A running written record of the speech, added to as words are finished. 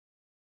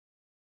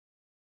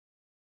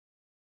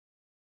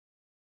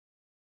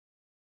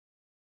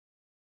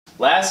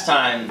Last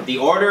time, the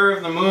Order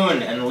of the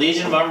Moon and the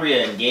Legion of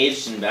Umbria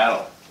engaged in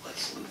battle.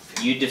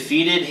 You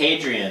defeated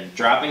Hadrian,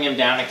 dropping him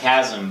down a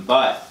chasm,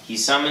 but he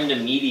summoned a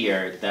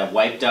meteor that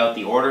wiped out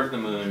the Order of the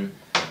Moon,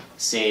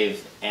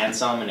 save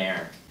Anselm and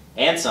Aaron.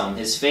 Anselm,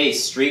 his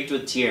face streaked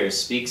with tears,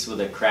 speaks with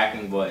a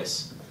cracking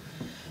voice.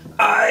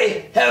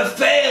 I have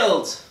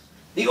failed!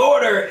 The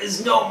Order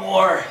is no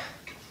more!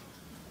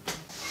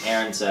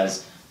 Aaron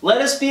says, let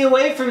us be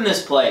away from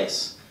this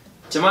place.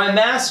 To my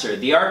master,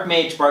 the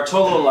Archmage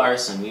Bartolo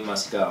Larsen, we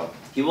must go.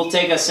 He will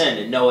take us in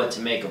and know what to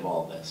make of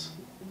all this.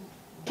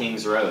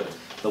 King's Road.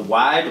 The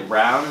wide,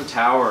 round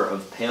tower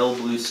of pale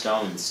blue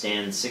stone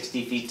stands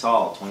 60 feet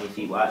tall, 20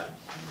 feet wide.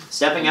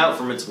 Stepping out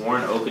from its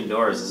worn oaken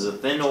doors is a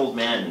thin old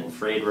man in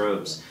frayed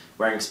robes,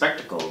 wearing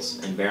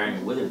spectacles and bearing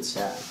a withered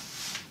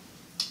staff.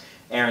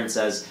 Aaron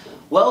says,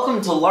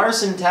 welcome to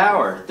Larsen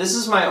Tower. This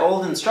is my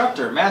old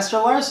instructor, Master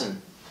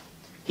Larsen.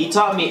 He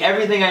taught me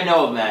everything I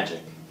know of magic.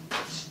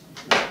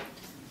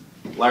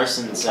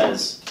 Larsen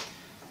says,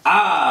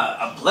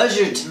 a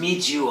pleasure to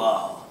meet you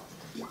all.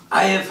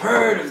 I have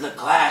heard of the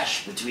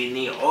clash between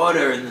the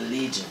Order and the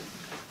Legion.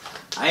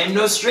 I am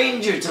no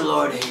stranger to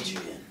Lord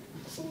Hadrian,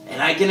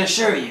 and I can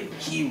assure you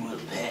he will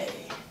pay.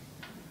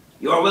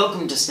 You are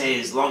welcome to stay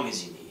as long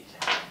as you need.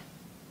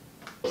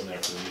 Wasn't there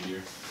for the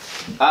meteor?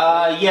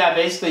 Yeah,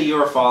 basically you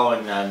were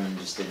following them and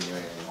just didn't do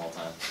anything the whole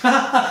time.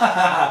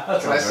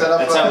 Can I set up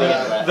That's how we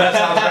get that.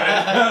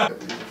 That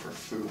sounds right. For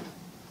food.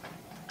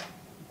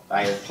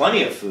 I have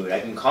plenty of food.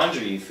 I can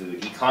conjure you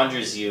food. He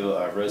conjures you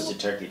a roasted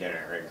turkey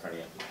dinner right in front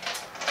of you.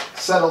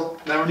 Settled.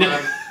 Never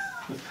mind.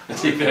 I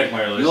take back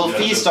my You will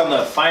feast on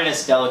the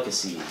finest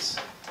delicacies.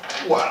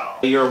 Wow.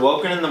 You're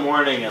woken in the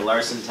morning at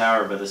Larsen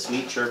Tower by the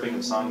sweet chirping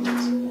of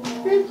songbirds.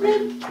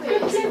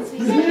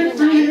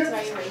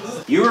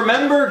 You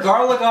remember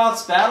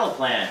Garlagoth's battle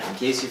plan, in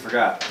case you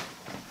forgot.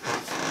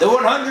 The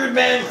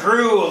 100-man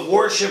crew of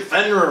warship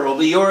Fenrir will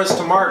be yours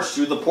to march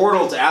through the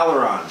portal to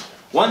Alaron.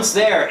 Once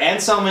there,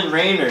 Anselm and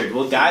Reynard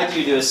will guide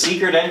you to a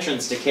secret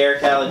entrance to Caer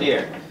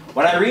Caladir.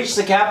 When I reach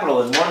the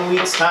capital in 1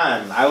 week's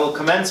time, I will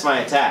commence my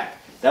attack.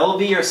 That will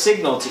be your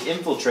signal to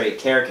infiltrate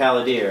Caer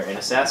Caladir and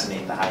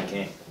assassinate the High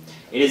King.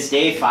 It is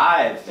day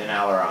 5 in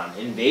Alaron.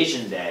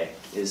 Invasion Day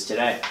is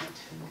today.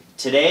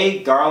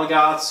 Today,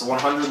 Garlagoth's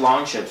 100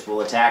 longships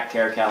will attack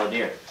Caer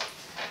Caladir.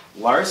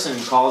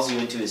 Larsen calls you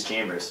into his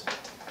chambers.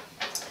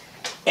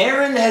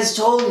 Aaron has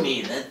told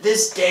me that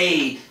this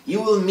day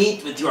you will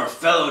meet with your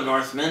fellow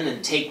Northmen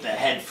and take the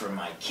head from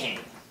my king.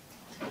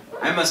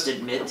 I must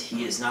admit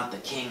he is not the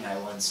king I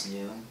once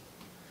knew.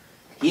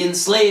 He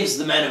enslaves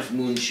the men of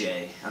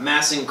Moonshay,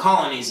 amassing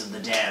colonies of the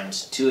damned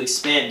to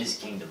expand his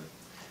kingdom.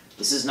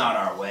 This is not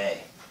our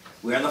way.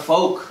 We are the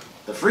folk,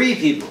 the free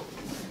people.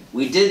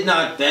 We did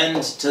not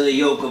bend to the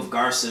yoke of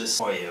Garces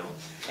for you.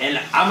 And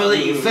I'm gonna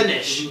let you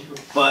finish,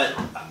 but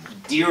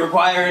do you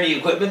require any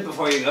equipment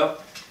before you go?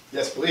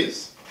 Yes,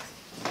 please.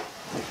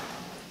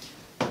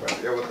 I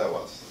forget what that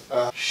was.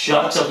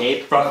 Shut the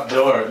cape. front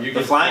door. You The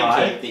can flying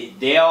fly. cape.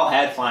 They all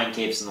had flying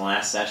capes in the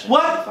last session.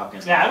 What?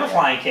 Fucking Yeah, I have a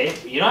flying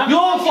cape. You don't have You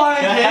don't have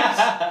flying capes?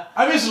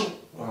 I just.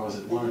 What was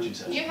it? 1 or 2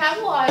 sessions? You have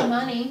a lot of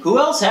money. Who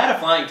else had a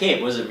flying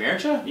cape? Was it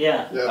Mircha?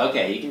 Yeah. Yeah.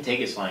 Okay, you can take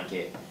his flying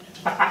cape.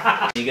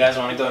 You guys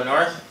want to go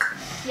north?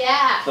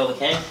 Yeah. Kill the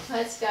king?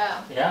 Let's go.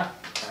 Yeah.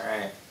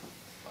 Alright.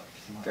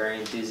 Very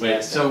Wait,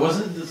 enthusiastic. so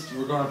wasn't this.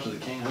 We're going up to the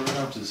king? Who are we going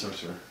up to the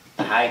sorcerer?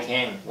 The High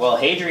King. Well,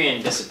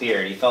 Hadrian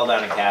disappeared. He fell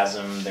down a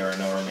chasm. There were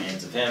no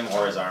remains of him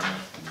or his army.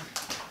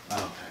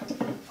 Oh,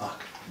 okay.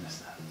 Fuck. I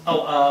missed that.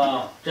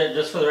 Oh,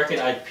 just for the record,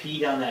 I peed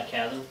down that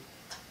chasm.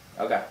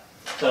 Okay.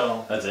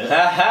 So, That's it?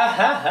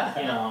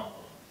 you know,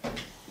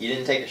 You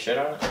didn't take a shit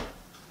on it?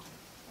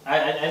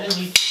 I didn't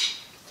need.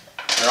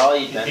 For all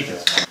you've been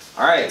through.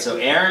 Alright, so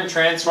Aaron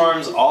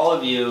transforms all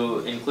of you,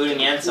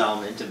 including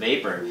Anselm, into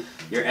vapor.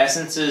 Your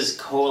essences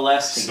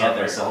coalesce Smell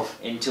together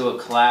myself. into a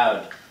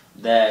cloud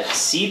that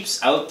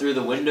seeps out through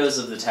the windows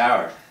of the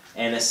tower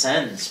and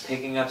ascends,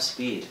 picking up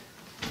speed.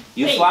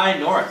 You Hey. fly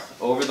north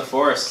over the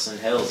forests and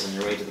hills on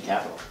your way to the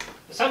capital.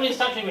 Somebody's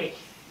touching me.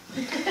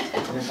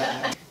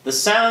 The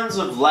sounds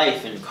of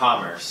life and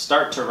commerce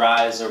start to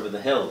rise over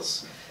the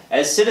hills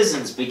as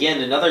citizens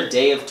begin another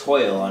day of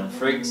toil on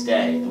Frigg's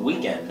Day, the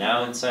weekend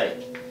now in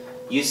sight.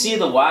 You see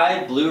the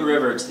wide blue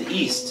river to the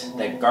east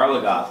that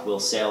Garlagoth will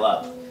sail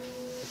up,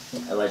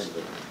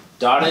 allegedly,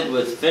 dotted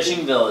with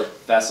fishing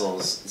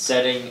vessels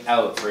setting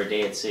out for a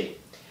day at sea.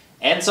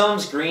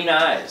 Anselm's green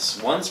eyes,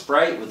 once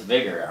bright with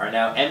vigor, are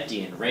now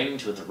empty and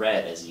ringed with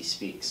red as he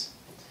speaks.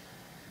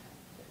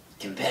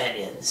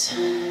 Companions,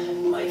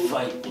 my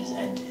fight is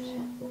ended.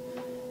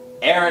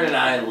 Aaron and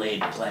I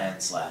laid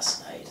plans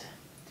last night.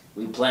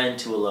 We planned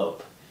to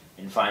elope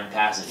and find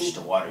passage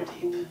to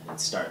Waterdeep and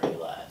start new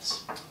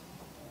lives.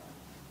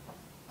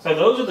 So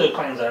those are the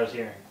plans I was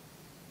hearing.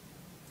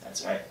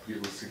 That's right. You're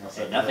listening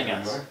outside And nothing the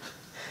else.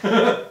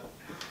 door?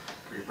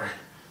 Creeper.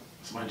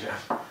 It's my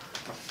job.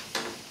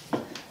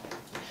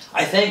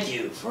 I thank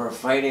you for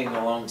fighting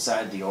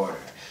alongside the Order,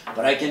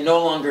 but I can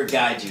no longer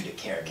guide you to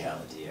Caer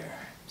Caladir,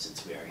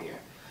 since we are here.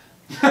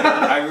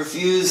 I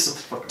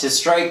refuse to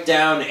strike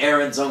down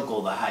Aaron's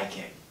uncle, the High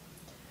King.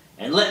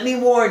 And let me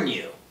warn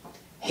you,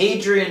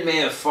 Hadrian may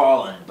have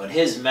fallen, but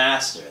his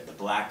master, the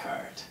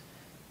Blackheart,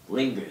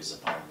 lingers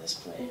upon this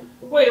plane.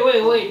 Wait.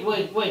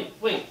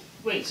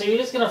 So you're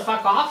just gonna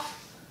fuck off?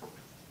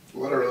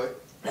 Literally.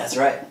 That's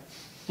right.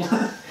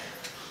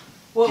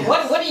 Well,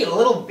 what are you, a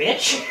little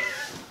bitch?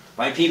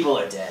 My people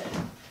are dead.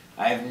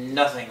 I have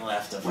nothing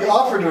left of We my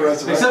offered to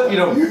resurrect. Except,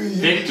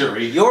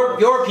 victory.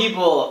 Your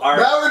people are...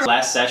 Now we're-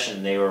 Last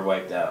session, they were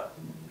wiped out.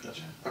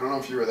 Gotcha. I don't know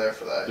if you were there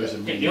for that. There's a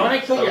Do meeting. you want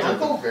to kill That your was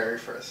like uncle? the very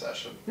first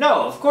session.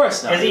 No, of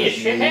course not. Is he a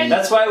shithead?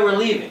 That's why we're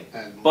leaving.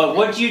 And But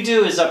what you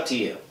do is up to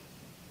you.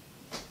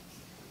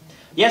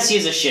 Yes,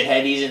 he's a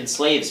shithead. He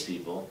enslaves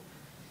people.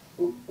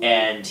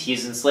 And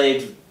he's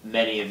enslaved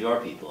many of your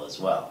people as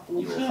well,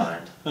 you will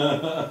find.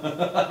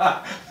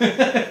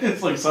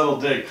 It's like subtle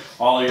dig.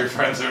 All of your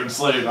friends are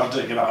enslaved. I'm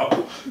taking out.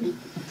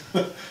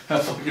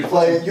 That's fucking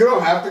like, you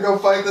don't have to go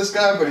fight this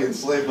guy, but he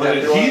enslaved But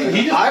everyone.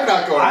 he just- I'm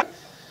not going.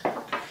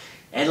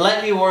 And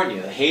let me warn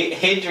you,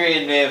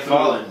 Hadrian may have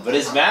fallen, but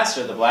his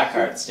master, the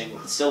Blackheart,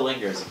 still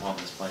lingers upon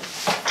this plane.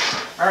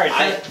 Alright,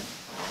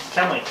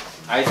 tell me.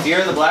 I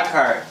fear the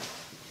Blackheart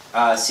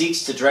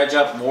seeks to dredge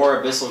up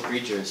more abyssal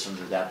creatures from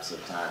the depths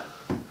of time.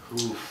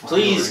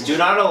 Please do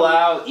not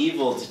allow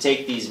evil to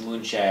take these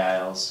Moonshade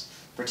Isles.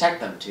 Protect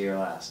them to your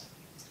last.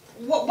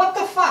 What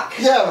the fuck?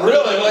 Yeah,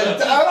 really. Like, I'm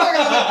not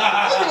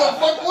gonna. What the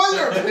fuck was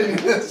your opinion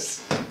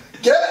is?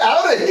 Get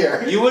out of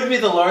here. You would be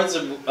the lords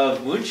of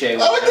Moonshade.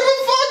 I don't give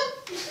a fuck.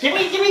 Give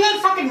me that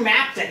fucking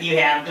map that you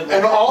have. To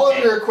And all of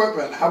your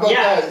equipment. How about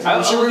Yeah, that?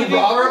 I'll Should we give you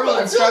rob verbal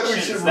him? I feel like we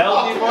instructions. should That will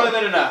rob be more him.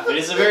 than enough. It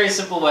is a very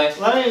simple way.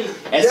 Let me.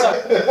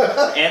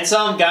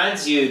 Anselm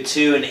guides you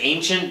to an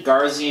ancient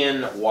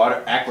Garzian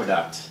water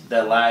aqueduct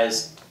that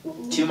lies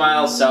 2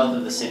 miles south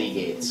of the city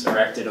gates,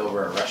 erected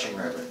over a rushing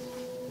river.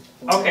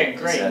 Okay, It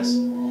great. says,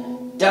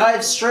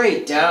 dive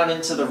straight down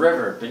into the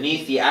river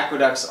beneath the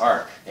aqueduct's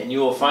arc, and you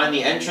will find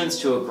the entrance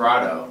to a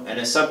grotto and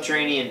a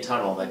subterranean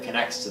tunnel that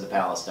connects to the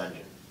palace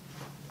dungeon.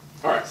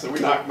 Alright, so we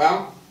knock him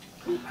out?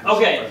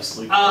 Okay. I'm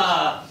asleep.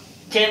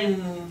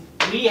 Can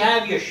we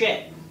have your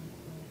shit?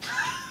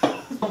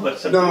 But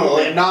some No, people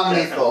like did,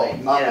 non-lethal.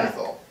 definitely.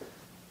 Non-lethal.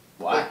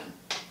 Why?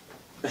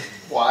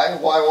 Why?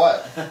 Why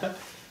what?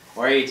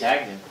 Why are you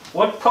tagging him?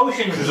 What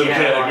potions Because do I'm you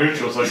have? kind of on?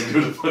 neutral, so I can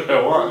do the fuck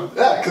I want.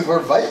 Yeah, because we're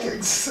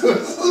Vikings.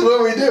 This is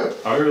what we do.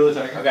 Are we really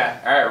attacking? Okay,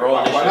 alright, roll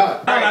Why initiative. not?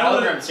 Alright, I don't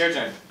Pilgrim, it's your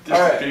turn.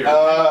 Alright, Disappear.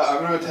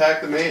 I'm gonna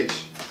attack the mage.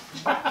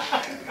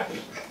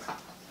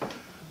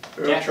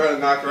 We're Yeah. gonna try to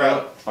knock her Well,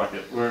 out. fuck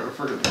it. We're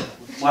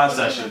last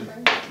session.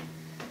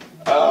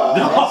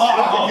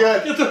 That's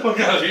good. Get the fuck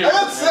out of here. I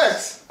got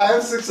 6. I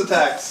have 6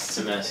 attacks. It's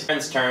a miss.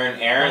 Aaron's turn.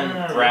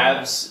 Aaron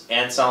grabs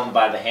Anselm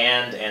by the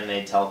hand and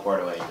they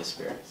teleport away and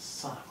disappear.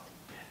 Son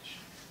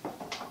of a bitch.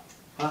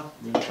 Well,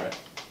 I'm gonna try.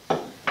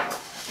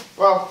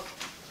 Well,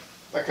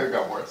 that could have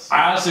got worse.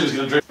 I honestly was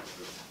gonna drink.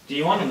 Do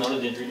you want another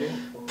didgeridoo?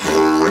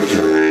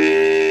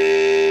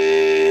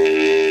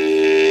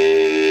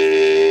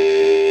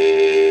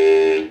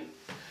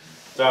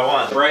 So I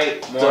want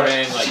bright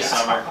morning, like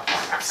summer.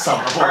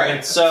 Summer.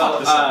 Alright, so Fuck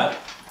this up.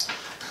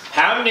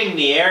 pounding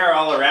the air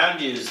all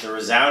around you is the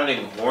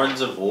resounding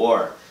horns of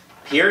war.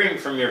 Peering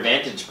from your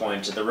vantage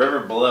point to the river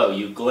below,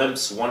 you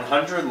glimpse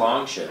 100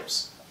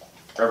 longships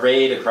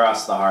arrayed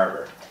across the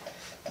harbor.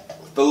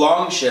 The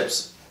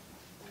longships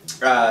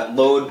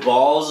load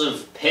balls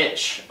of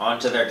pitch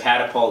onto their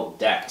catapult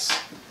decks,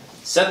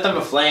 set them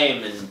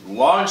aflame, and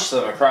launch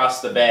them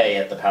across the bay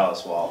at the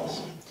palace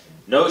walls.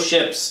 No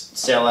ships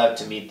sail out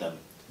to meet them.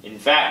 In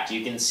fact,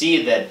 you can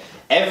see that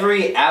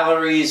every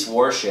Alary's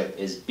warship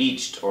is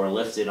beached or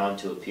lifted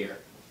onto a pier.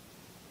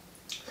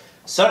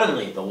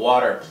 Suddenly, the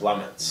water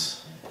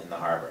plummets in the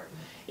harbor.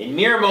 In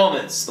mere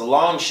moments, the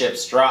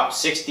longships drop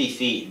 60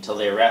 feet until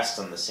they rest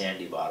on the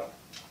sandy bottom.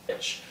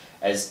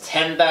 As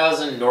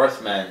 10,000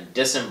 Northmen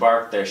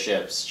disembark their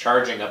ships,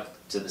 charging up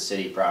to the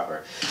city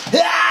proper.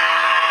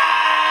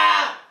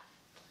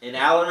 An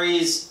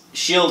Alary's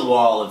shield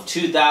wall of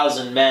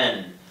 2,000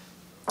 men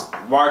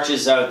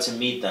marches out to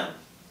meet them.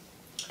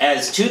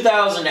 As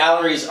 2,000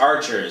 Alary's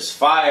archers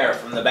fire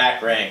from the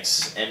back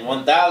ranks, and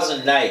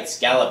 1,000 knights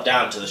gallop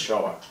down to the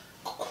shore.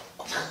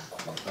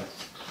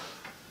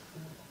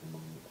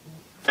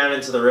 Down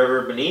into the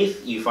river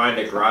beneath, you find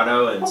a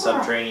grotto and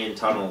subterranean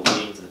tunnel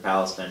leading to the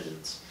palace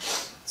dungeons.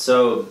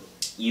 So,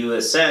 you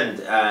ascend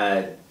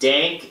a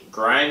dank,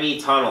 grimy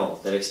tunnel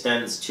that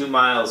extends 2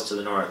 miles to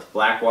the north,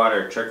 black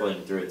water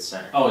trickling through its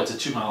center. Oh, it's a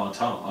 2 mile long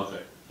tunnel.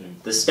 Okay.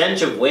 The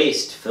stench of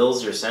waste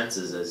fills your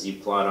senses as you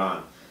plod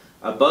on.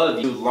 Above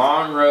you,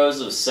 long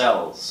rows of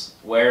cells,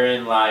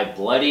 wherein lie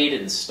bloodied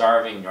and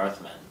starving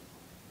Northmen.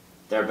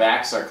 Their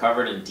backs are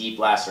covered in deep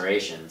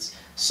lacerations.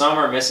 Some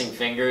are missing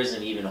fingers,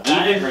 and even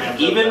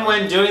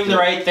when doing the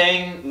right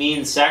thing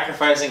means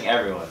sacrificing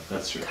everyone.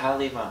 That's true.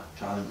 Kalima.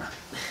 Kalima.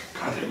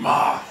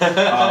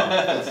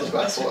 That's the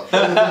best one.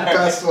 That's the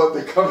best one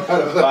to come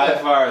out of that. By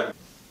far.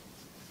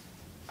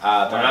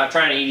 They're not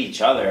trying to eat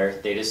each other.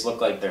 They just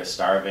look like they're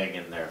starving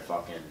and they're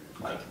fucking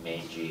like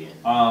mangy.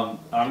 And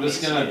I'm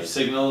just gonna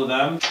signal to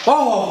them.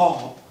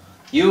 oh,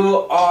 you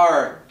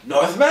are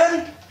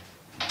Northmen?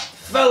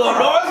 Fellow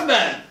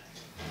Northmen!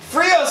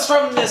 Free us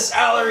from this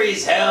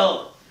Alary's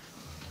hell!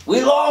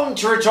 We long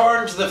to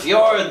return to the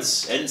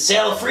fjords and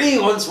sail free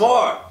once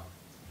more!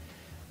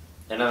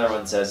 Another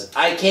one says,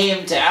 I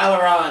came to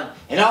Alaron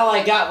and all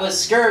I got was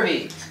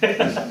scurvy.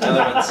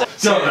 Another one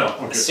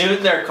says,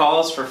 soon their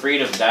calls for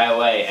freedom die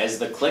away as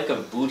the click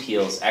of boot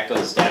heels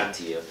echoes down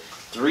to you.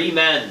 3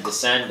 men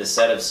descend a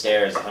set of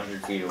stairs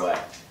 100 feet away.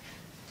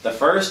 The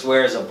first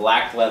wears a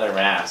black leather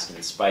mask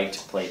and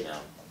spiked plate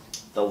mail.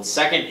 The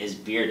second is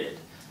bearded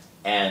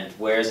and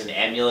wears an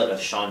amulet of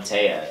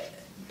Shantea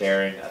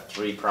bearing a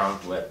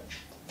 3-pronged whip.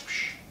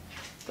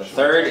 The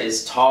third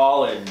is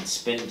tall and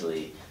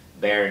spindly,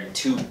 bearing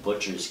 2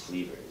 butcher's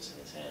cleavers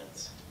in his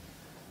hands.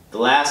 The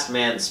last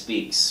man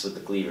speaks with the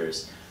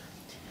cleavers.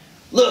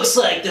 Looks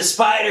like the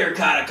spider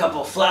caught a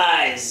couple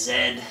flies,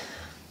 Zed.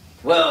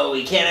 Well,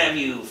 we can't have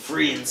you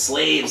freeing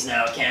slaves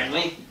now, can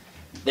we?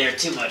 They're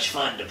too much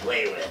fun to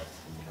play with.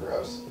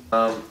 Gross.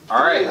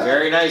 Alright,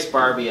 very nice,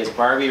 Barbie, as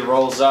Barbie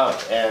rolls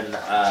up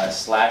and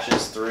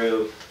slashes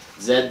through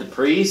Zed the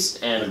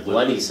priest and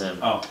bloodies him.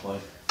 Oh, boy.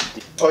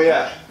 Oh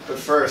yeah, but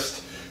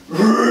first.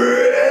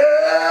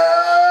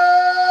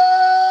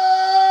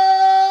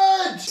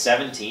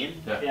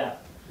 17? Yeah.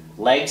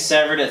 Leg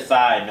severed at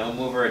thigh, no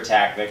move or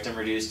attack. Victim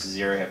reduced to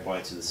 0 hit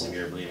points with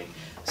severe bleeding.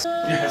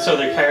 So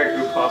their character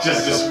group pops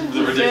Just up.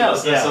 the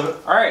ridiculousness Yeah. of it.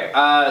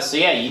 Alright, so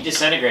yeah, you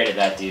disintegrated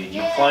that dude.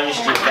 You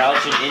plunged your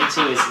falchion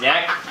into his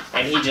neck,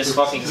 and he just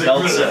fucking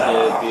melts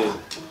into goo.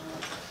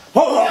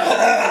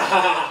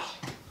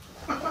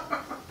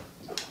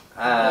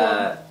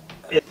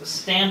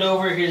 Stand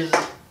over his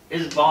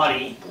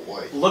body,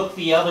 Boy. look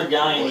the other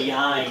guy in the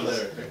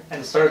eyes,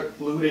 and start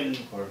looting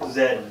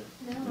Zed.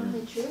 No,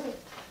 they drew it.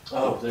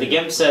 Oh, The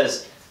Gimp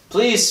says,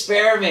 please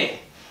spare me.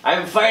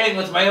 I'm fighting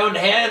with my own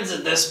hands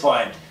at this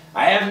point.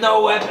 I have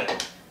no weapon,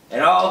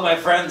 and all of my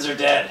friends are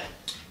dead.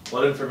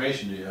 What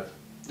information do you have?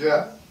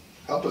 Yeah.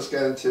 Help us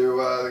get into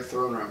the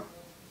throne room.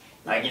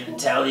 I can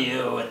tell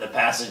you in the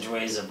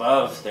passageways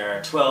above, there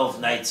are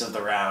 12 knights of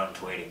the round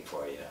waiting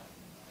for you.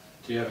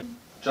 Do you have?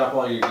 Drop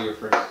all your gear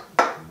first.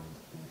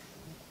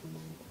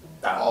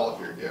 All of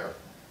your gear.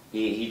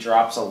 He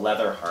drops a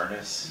leather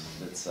harness.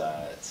 It's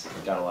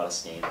got a lot of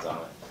stains on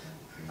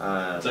it.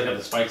 Does it got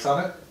the spikes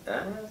on it?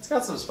 It's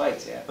got some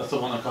spikes, yeah. That's the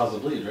one that caused the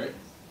bleed, right?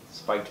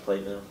 Spiked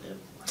plate mill, yeah.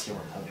 I can't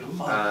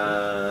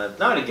remember.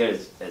 Not as good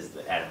as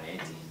the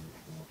adamantine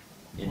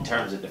in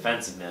terms of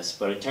defensiveness,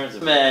 but in terms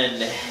of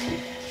men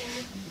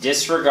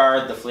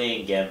disregard the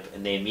fleeing Gimp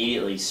and they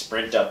immediately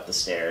sprint up the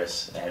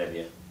stairs ahead of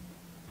you.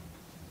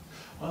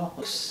 Well,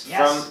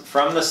 Yes.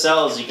 From the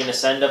cells, you can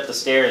ascend up the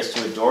stairs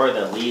to a door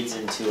that leads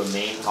into a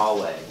main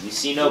hallway. You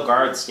see no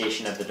guards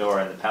stationed at the door,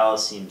 and the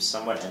palace seems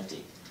somewhat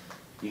empty.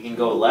 You can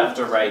go left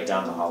or right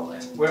down the hallway.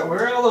 Where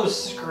are all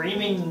those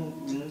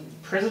screaming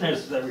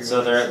prisoners that we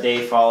So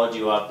they followed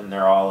you up, and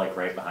they're all like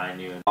right behind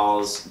you. And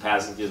halls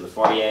passing through the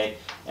foyer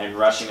and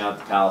rushing out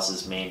the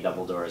palace's main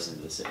double doors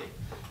into the city.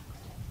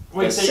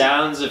 Wait, The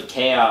sounds of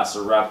chaos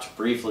erupt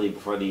briefly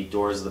before the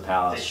doors of the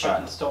palace They shut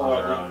fucking stole on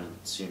our their loot. own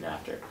soon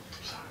after.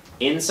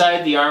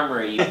 Inside the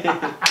armory.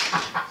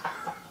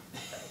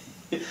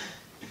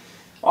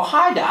 Oh,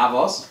 hi,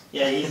 Davos.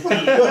 Yeah, he's up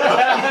on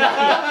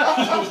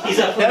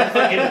the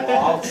freaking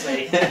wall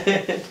saying,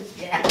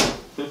 yeah.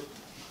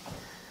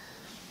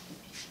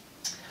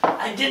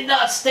 I did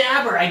not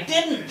stab her, I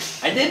didn't!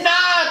 I did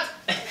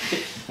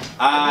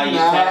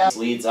not!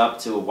 Leads up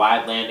to a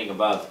wide landing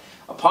above.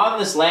 Upon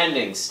this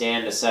landing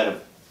stand a set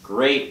of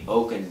great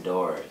oaken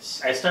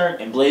doors, I start,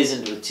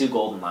 emblazoned with 2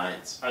 golden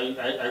lions.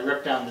 I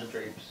rip down the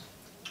drapes.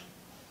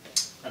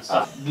 And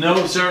stuff.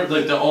 no, sir.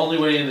 Like the only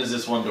way in is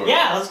this one door.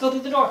 Yeah, let's go through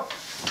the door.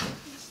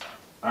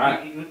 All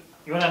right.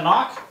 You wanna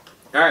knock?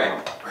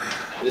 Alright,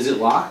 Is it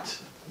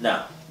locked?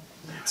 no.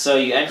 So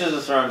you enter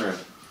the throne room.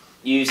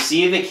 You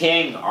see the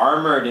king,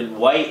 armored in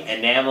white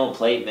enamel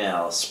plate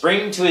mail,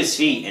 spring to his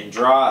feet and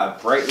draw a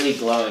brightly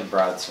glowing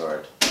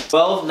broadsword.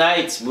 12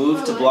 knights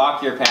move to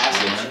block your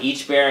passage,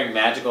 each bearing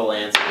magical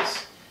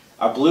lances.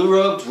 A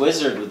blue-robed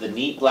wizard with a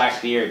neat black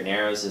beard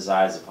narrows his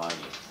eyes upon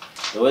you.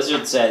 The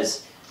wizard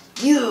says,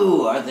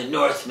 "You are the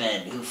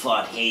Northmen who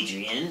fought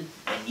Hadrian,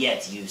 and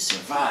yet you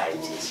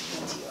survived his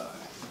meteor.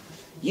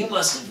 You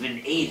must have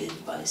been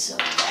aided by some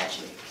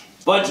magic.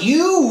 But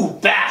you,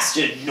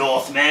 bastard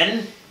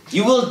Northmen,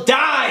 you will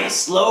die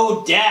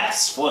slow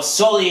deaths for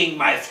sullying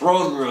my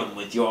throne room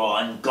with your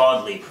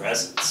ungodly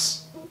presence."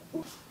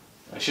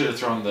 I should have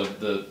thrown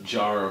the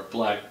jar of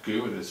black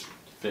goo in his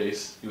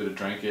face. He would have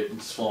drank it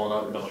and swollen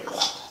up and been like,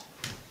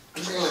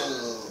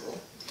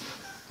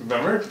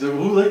 remember?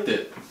 Who licked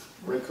it?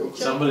 Rico.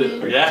 Somebody.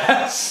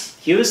 Yes.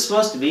 He was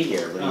supposed to be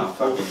here, but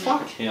Oh,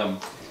 fuck him.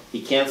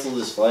 he canceled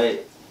his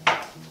flight.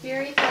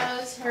 Fury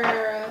throws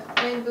her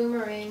wind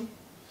boomerang.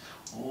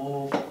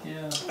 Oh,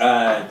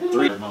 yeah.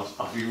 3.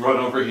 If you run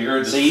over here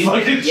and just So you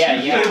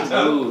fucking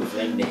move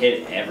and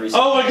hit every.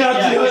 Oh my god,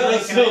 Yeah, do it! can I-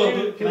 Let's can I go!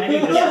 do- can I do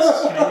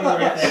this? Can I do it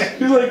right there?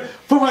 You're like,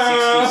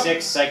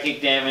 66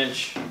 psychic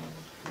damage.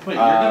 Wait, you're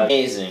gonna...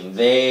 Amazing.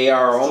 They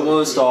are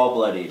almost all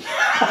bloodied.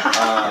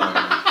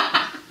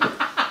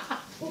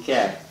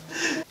 Okay.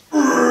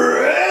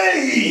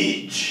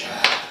 Rage!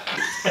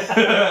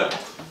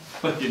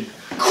 Fucking...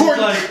 Court!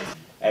 Like,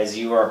 As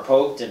you are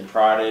poked and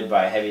prodded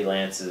by heavy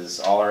lances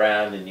all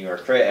around, and you are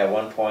crit at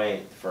one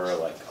point for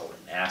like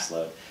an ass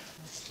load.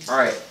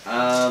 Alright,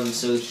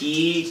 so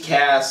he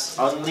casts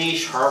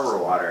Unleash Harbor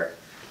Water.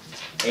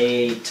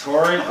 A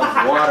torrent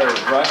of water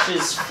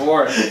rushes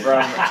forth from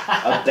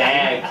a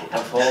bag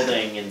of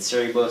holding in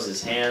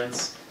Ceribos'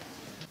 hands.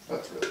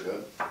 That's really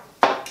good.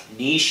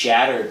 Knee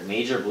shattered,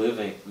 major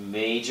bleeding,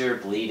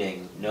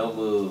 no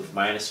move,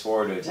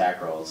 -4 to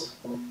attack rolls.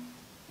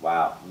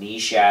 Wow, knee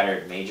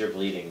shattered, major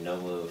bleeding, no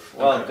move.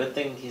 Well, Okay. good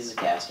thing he's a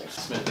caster.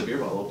 Smith the beer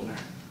bottle opener.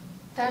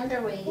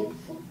 Thunder wave.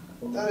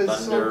 That is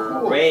Thunder so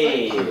cool.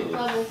 Wave.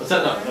 Level What's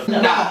that?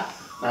 No.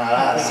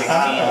 Nah. 16,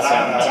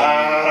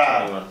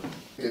 17, 21.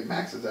 It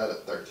maxes out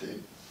at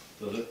 13.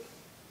 Does it?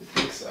 I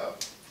think so.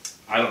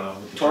 I don't know.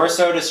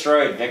 Torso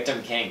destroyed,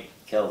 victim king,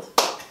 killed.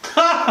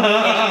 King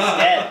is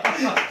dead.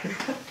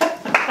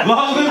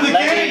 Long live the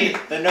Levy king!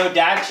 the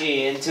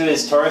Nodachi into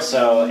his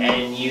torso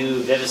and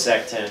you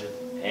vivisect him,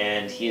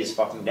 and he is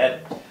fucking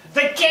dead.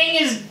 The king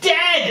is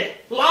dead!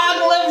 Long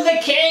live the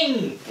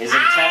king! His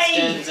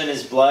intestines and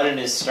his blood and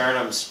his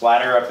sternum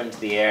splatter up into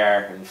the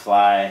air and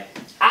fly.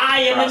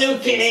 I am a across new the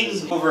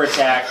faces. king! Over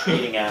attack,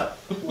 bleeding out.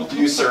 Do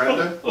you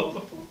surrender?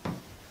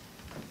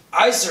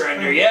 I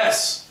surrender,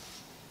 yes.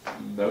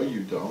 No,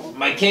 you don't.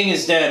 My king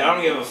is dead. I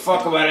don't give a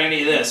fuck about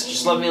any of this.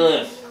 Just let me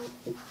live.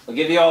 I'll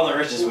give you all the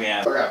riches we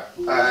have. Okay.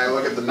 I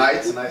look at the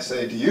knights and I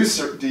say, do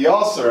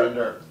y'all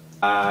surrender?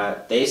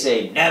 They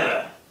say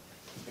never.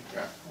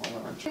 Okay.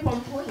 Well, then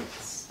 1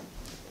 points.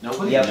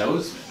 Nobody Yep.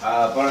 knows me.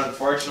 But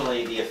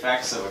unfortunately, the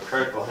effects of a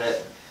critical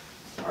hit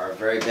are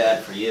very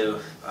bad for you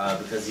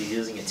because he's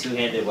using a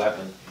two-handed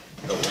weapon.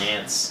 The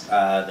lance,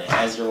 that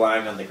as you're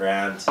lying on the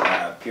ground,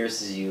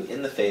 pierces you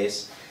in the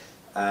face,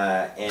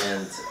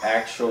 and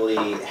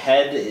actually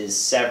head is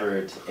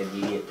severed,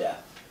 immediate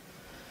death.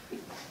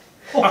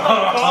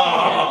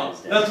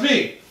 That's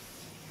me!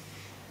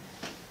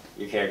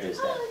 Your character is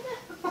dead.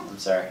 I'm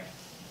sorry.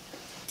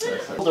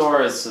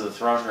 Doors to the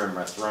throne room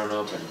are thrown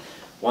open.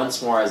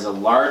 Once more, as a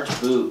large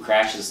boot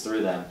crashes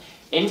through them.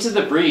 Into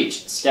the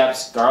breach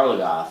steps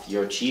Garlagoth,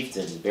 your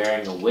chieftain,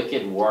 bearing a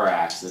wicked war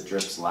axe that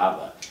drips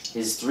lava.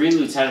 His 3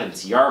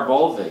 lieutenants, Jarl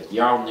Bolvik,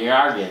 Jarl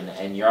Njargen,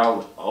 and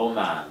Jarl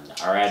Oman,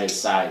 are at his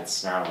side,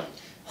 snarling.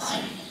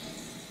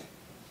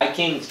 The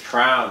king's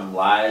crown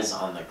lies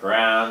on the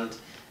ground.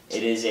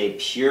 It is a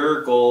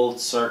pure gold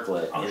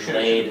circlet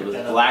inlaid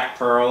with black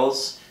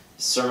pearls,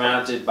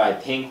 surmounted by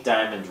pink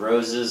diamond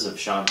roses of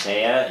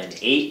Shantea and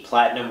 8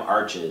 platinum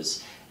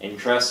arches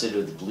encrusted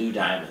with blue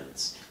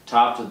diamonds,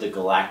 topped with the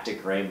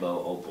galactic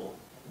rainbow opal.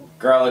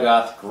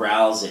 Garlagoth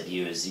growls at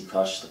you as you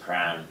clutch the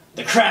crown.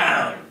 The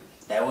crown!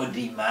 That would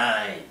be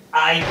mine.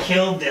 I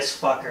killed this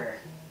fucker.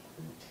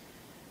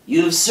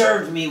 You have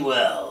served me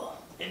well,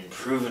 and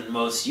proven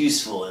most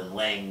useful in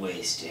laying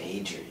waste to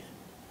Adrian.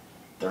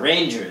 The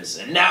Rangers,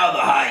 and now the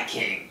High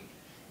King.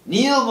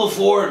 Kneel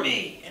before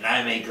me, and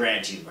I may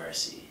grant you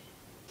mercy.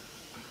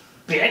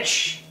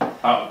 Bitch!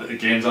 Oh, the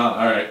game's on.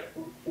 Alright.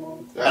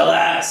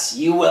 Alas,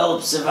 you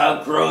whelps have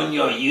outgrown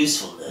your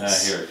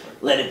usefulness. Here.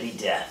 Let it be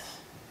death.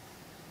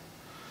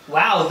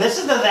 Wow, this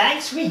is the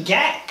thanks we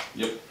get!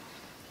 Yep.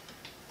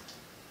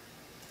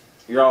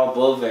 Jarl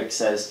Bolvik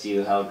says to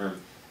you, Helgrim,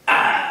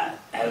 I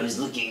was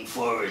looking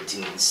forward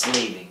to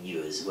enslaving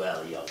you as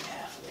well, young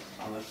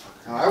halfling.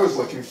 I was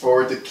looking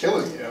forward to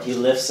killing you. He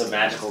lifts a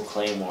magical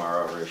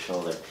claymore over his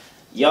shoulder.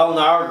 Jarl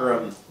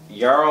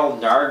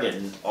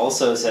Nargan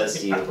also says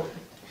to you,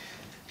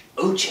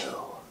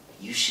 Ocho,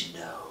 you should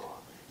know,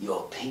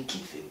 your pinky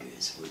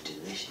fingers were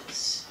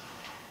delicious.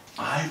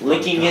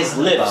 Licking his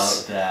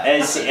lips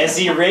as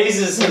he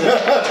raises a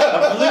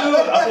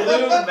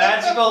blue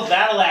magical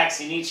battle axe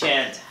in each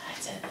hand.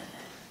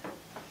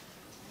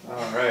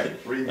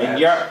 Alright, rematch.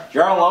 And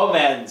Jarl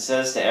Oman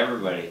says to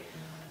everybody,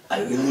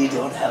 I really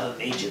don't have a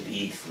major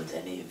beef with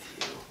any of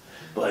you,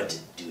 but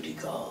duty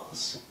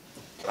calls.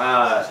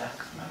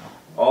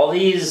 All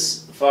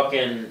these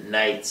fucking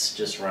knights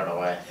just run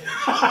away.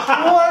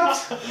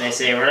 What? And they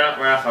say, we're not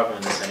fucking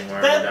with this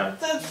anymore, we're done.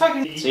 That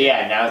fucking... So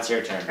yeah, now it's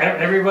your turn.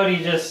 Everybody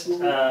just,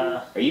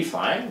 Are you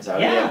flying? Is that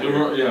what Yeah.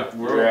 you have?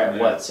 We're You're at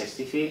what,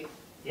 60 feet?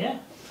 Yeah.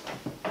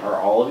 Are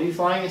all of you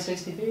flying at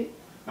 60 feet?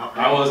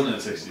 I wasn't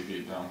at 60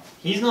 feet, no.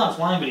 He's not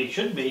flying, but he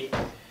should be.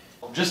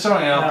 Just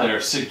throwing it out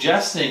there,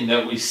 suggesting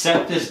that we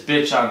set this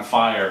bitch on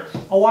fire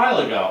a while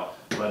ago.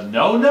 But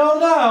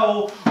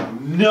no,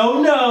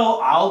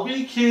 I'll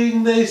be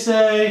king, they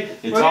say.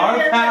 It's We're gonna our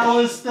get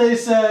palace, they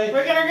say.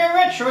 We're gonna get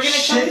rich. We're gonna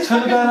kill Shit these could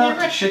have fuckers been and up.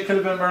 get rich. Shit could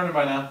have been burned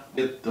by now.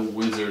 Get the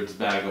wizard's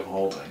bag of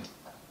holding.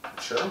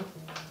 Sure.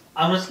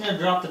 I'm just gonna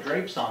drop the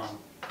drapes on him.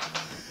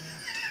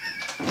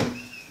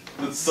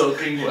 It's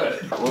soaking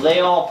wet. Well,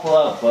 they all pull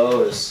out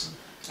bows,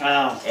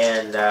 Oh.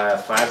 and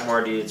 5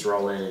 more dudes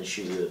roll in and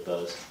shoot you with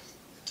bows.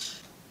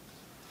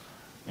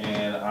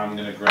 And I'm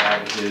gonna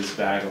grab his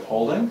bag of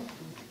holding.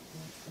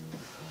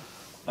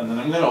 And then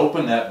I'm gonna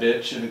open that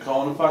bitch and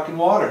go in the fucking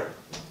water.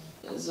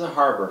 It's a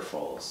harbor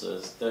full, so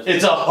there's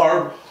It's a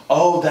harbor.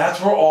 Oh,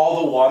 that's where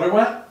all the water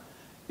went?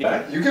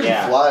 Yeah. You can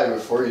Yeah. fly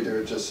before you do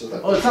it, just so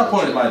that. Oh, it's not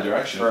pointing in my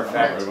direction. For a I'm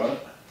fact. not worried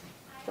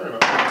about it.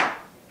 Fair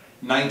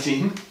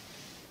 19.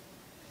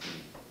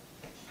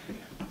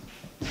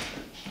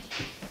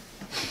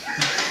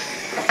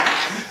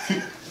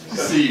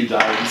 See you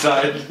die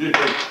inside.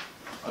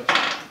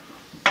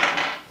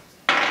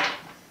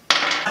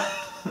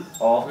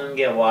 all of them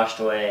get washed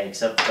away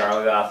except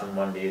Garlagoth and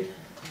one dude.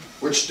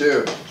 Which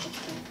dude?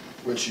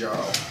 Which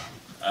Jarl?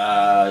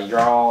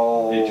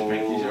 Jarl. Did you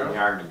pick these, Jarl?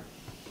 Yarden.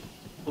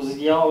 Was it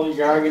y'all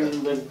Yargan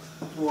the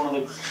one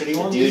of the shitty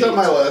ones? He's on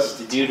my list.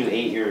 The dude who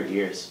ate your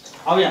ears.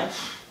 Oh yeah.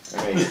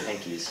 Or ate your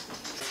pinkies.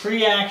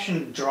 Free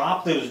action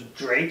drop those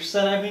drapes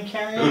that I've been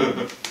carrying.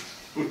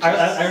 Are they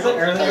I have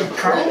a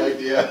prone? great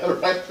idea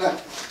right now.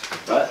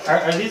 What?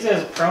 Are these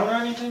guys prone or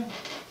anything?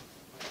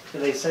 Do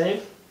they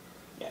save?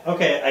 Yeah.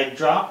 Okay, I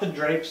dropped the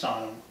drapes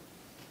on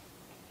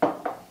them.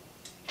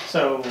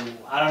 So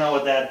I don't know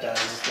what that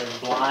does. They're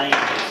blind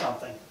or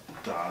something.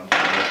 Don, I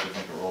have to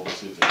make a roll to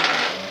see if they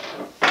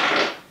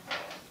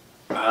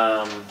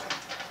can do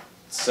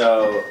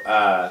So,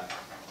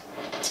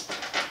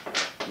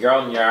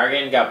 Jarl and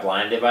Yargan got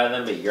blinded by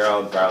them, but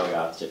Jarl and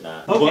Garlagoth did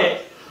not.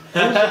 Okay.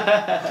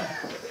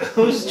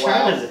 Whose turn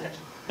Wow. is it?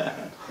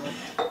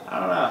 I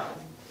don't know.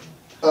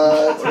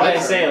 It's What my did I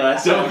turn. say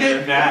last Don't time?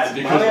 get mad Oh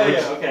because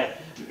yeah, okay.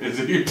 Is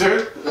it your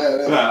turn? Yeah,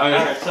 it is. Yeah, okay.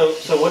 Alright,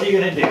 so what are you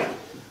gonna do?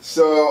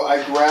 So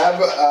I grab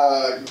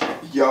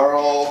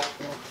Jarl.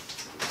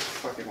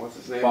 Fucking what's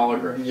his name?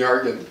 Balgr.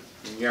 Yargan.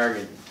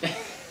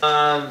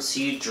 Yargan. So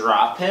you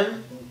drop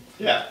him,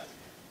 Yeah.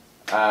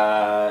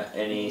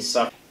 and he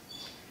suffers.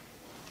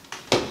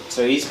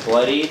 So he's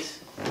bloodied.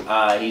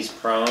 He's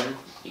prone.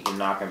 You can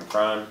knock him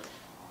prone.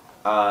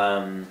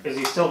 Is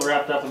he still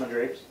wrapped up in the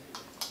drapes?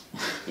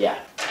 Yeah.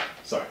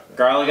 Sorry.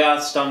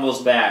 Garlagoth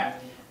stumbles back.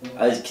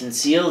 A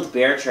concealed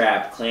bear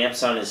trap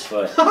clamps on his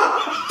foot.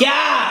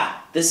 Gah!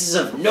 This is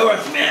of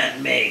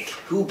Northmen make.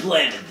 Who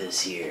planted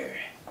this here?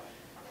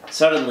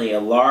 Suddenly, a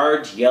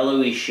large,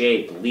 yellowy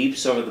shape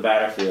leaps over the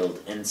battlefield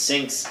and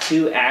sinks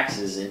 2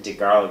 axes into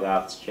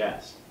Garlagoth's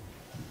chest.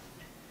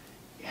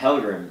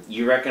 Helgrim,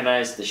 you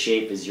recognize the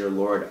shape as your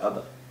Lord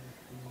Ubba,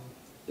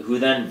 who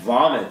then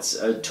vomits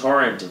a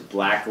torrent of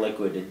black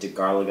liquid into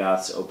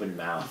Garlagoth's open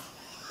mouth.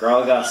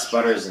 Garlagoth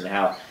sputters and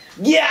howls.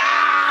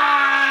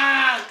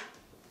 Yeah!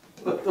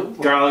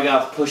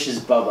 Garlagoth pushes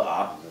Bubba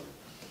off.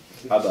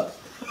 Ubba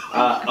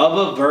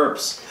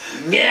burps.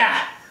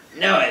 Yeah!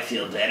 Now I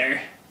feel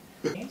better.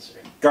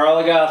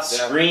 Garlagoth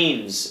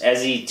screams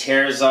as he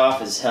tears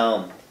off his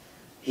helm.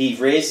 He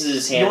raises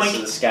his hands Yoink.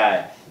 to the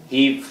sky.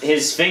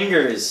 His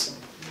fingers,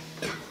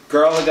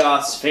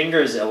 Garlagoth's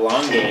fingers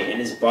elongate and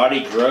his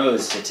body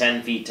grows to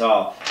 10 feet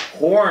tall.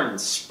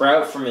 Horns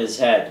sprout from his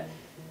head.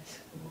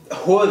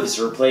 Hooves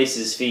replace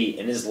his feet,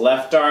 and his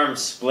left arm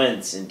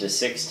splints into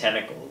 6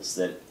 tentacles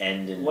that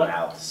end in What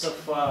mouths. the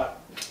fuck?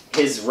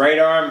 His right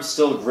arm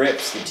still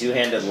grips the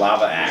 2-handed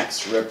lava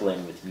axe,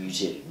 rippling with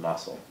mutated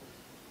muscle.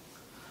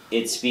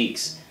 It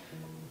speaks.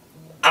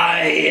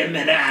 I am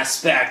an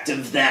aspect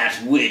of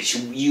that which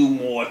you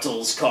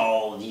mortals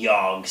call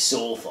Yog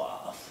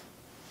Sothoth,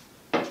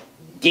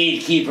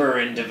 gatekeeper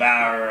and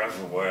devourer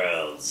of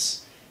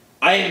worlds.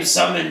 I am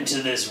summoned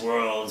to this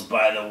world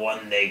by the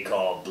one they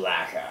call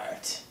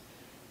Blackheart.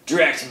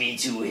 Direct me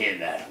to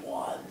him at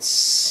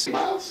once.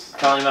 Mouse.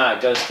 Call him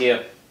out, goes to you.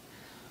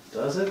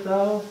 Does it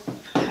though?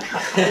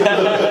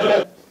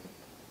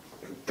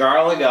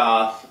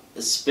 Garlagoth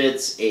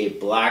spits a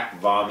black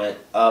vomit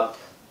up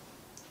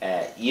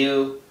at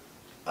you.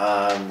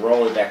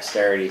 Roll a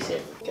dexterity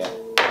save. Okay.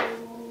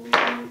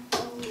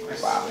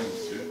 Wow.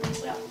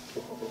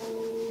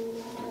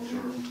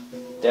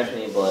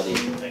 Definitely bloodied.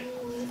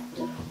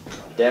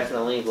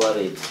 Definitely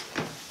bloodied.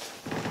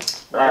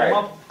 Wrap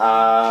 'em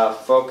Alright.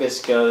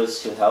 Focus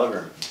goes to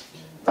Helgrim.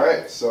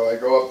 Alright, so I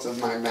go up to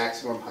my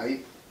maximum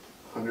height,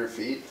 100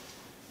 feet,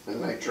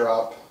 and I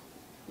drop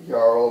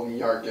Jarl and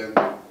Yargan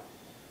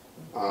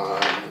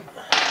on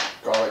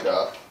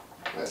Garlagoth.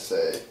 I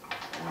said,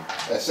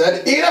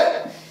 eat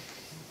it!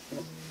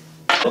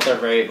 Both are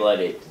very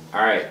bloodied.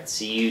 Alright,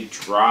 so you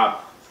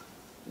drop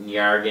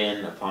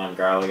Yargan upon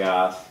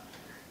Garlagoth,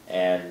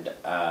 and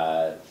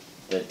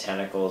the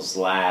tentacles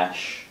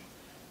lash,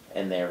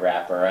 and they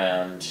wrap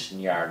around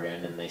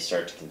Yargan, and they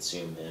start to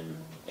consume him,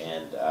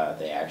 and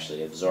they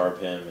actually absorb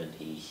him, and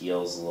he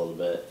heals a little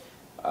bit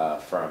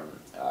from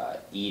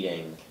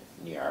eating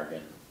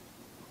Yargan.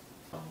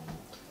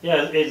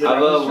 Yeah, is it Ubba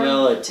Abba's turn?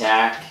 will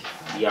attack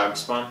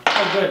Yogspawn.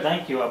 Oh good,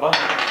 thank you, Abba.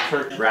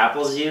 For,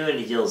 Grapples you, and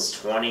he deals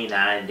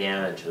 29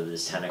 damage with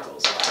his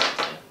tentacles.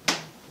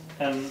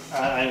 and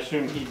I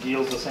assume he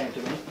deals the same to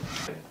me.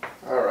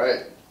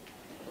 Alright.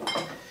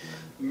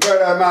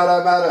 Murder,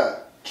 murder,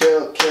 murder.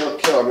 Kill, kill,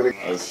 kill. I'm gonna.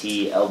 As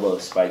he elbow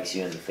spikes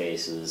you in the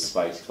face with his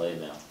spiked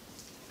claymore.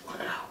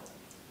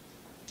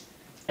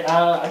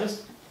 I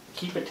just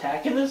keep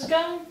attacking this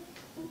guy?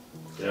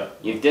 Yeah.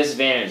 You have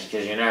disadvantage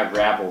because you're not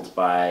grappled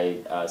by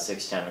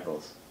 6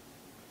 tentacles.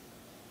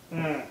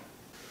 11,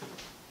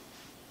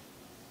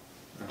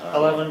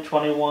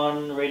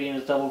 21, radiant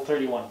is double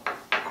 31.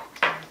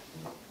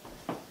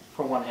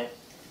 For 1 hit.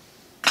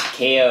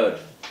 KO'd.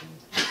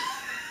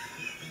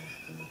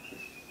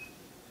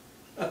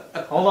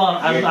 Hold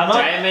on, I'm not.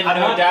 Diamond I'm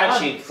not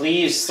Nodachi done.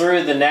 cleaves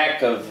through the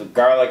neck of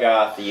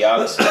Garlagoth the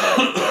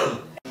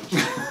Yogsman.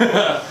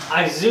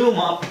 I zoom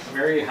up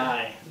very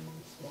high.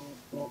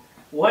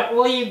 What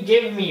will you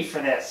give me for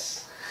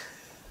this?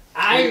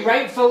 I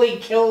rightfully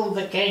killed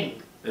the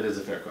king. It is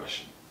a fair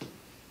question.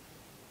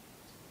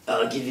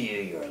 I'll give you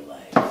your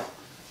life.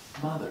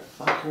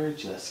 Motherfucker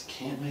just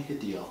can't make a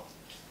deal.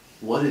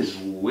 What is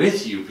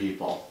with you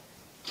people?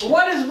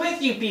 What is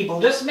with you people?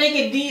 Just make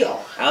a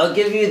deal. I'll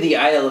give you the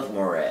Isle of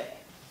Moray.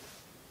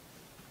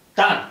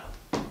 Done.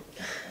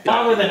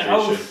 Father than Documentation.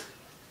 oath,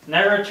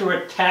 never to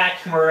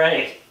attack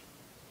Murray.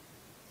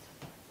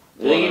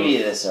 We'll give you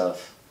this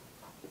oath.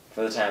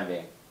 For the time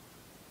being.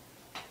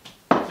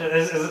 So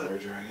this is Fire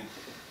dragon.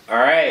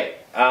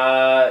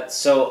 Alright,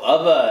 so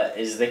Ubba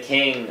is the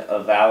king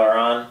of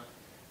Alaron.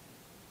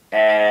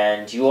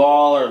 And you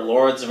all are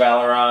lords of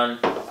Alaron.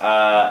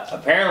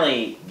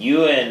 Apparently,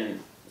 you and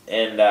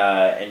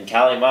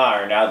Kalima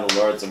are now the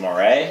lords of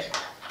Moray.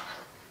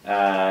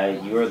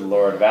 You are the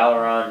lord of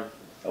Alaron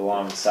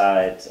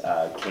alongside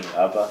King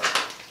Ubba.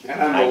 And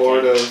I'm the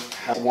lord of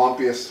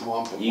swampiest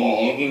swamp of You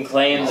all. can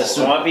claim the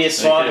swampiest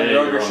swamp in AKA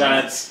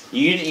Rogersheim.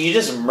 You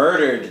just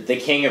murdered the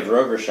king of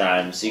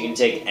Rogersheim, so you can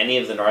take any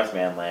of the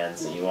Northman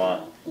lands that you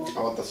want. I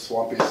want the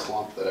swampiest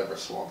swamp that ever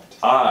swamped.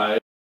 I